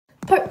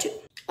Part 2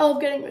 of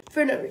getting ready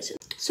for no reason.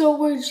 So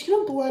we're just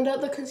gonna blend out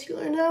the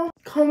concealer now.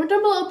 Comment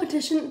down below a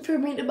petition for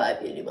me to buy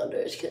beauty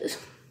blenders because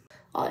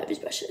all I have is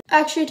brushes.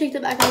 Actually, take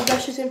that back. I have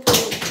brushes and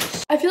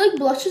foils. I feel like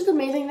blush is the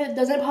main thing that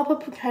doesn't pop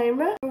up on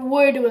camera.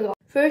 We're doing all.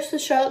 First, the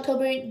Charlotte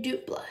Tilbury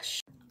Dupe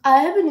Blush. I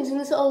have been using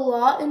this a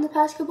lot in the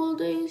past couple of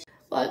days.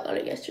 Well, I got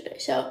it yesterday.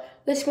 So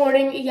this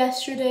morning,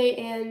 yesterday,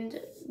 and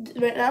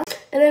right now.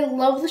 And I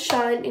love the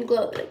shine and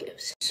glow that it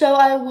gives. So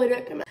I would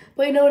recommend.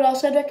 But you know what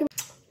else I'd recommend?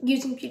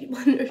 Using beauty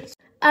blenders.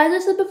 As I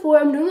said before,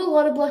 I'm doing a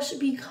lot of blush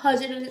because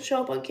it doesn't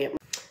show up on camera.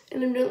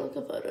 And I'm doing like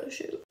a photo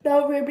shoot.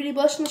 Now, Rare Beauty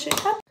Blush in the shade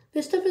Cup.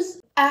 This stuff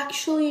is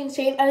actually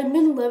insane. I've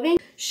been loving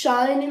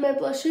shine in my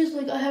blushes.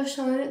 Like I have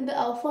shine in the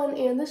e.l.f. one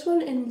and this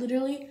one, and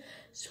literally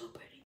so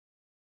pretty.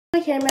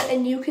 My camera,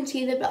 and you can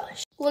see the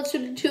blush. Let's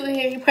do a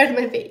hairy part of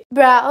my face.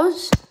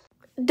 Brows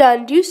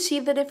done. Do you see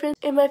the difference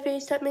in my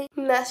face that makes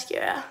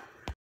mascara?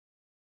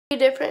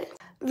 Different.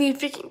 The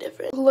freaking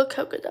different. Look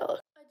how good that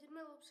looks. I did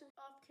my lips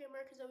off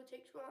camera because that would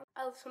take too long.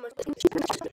 I love so much.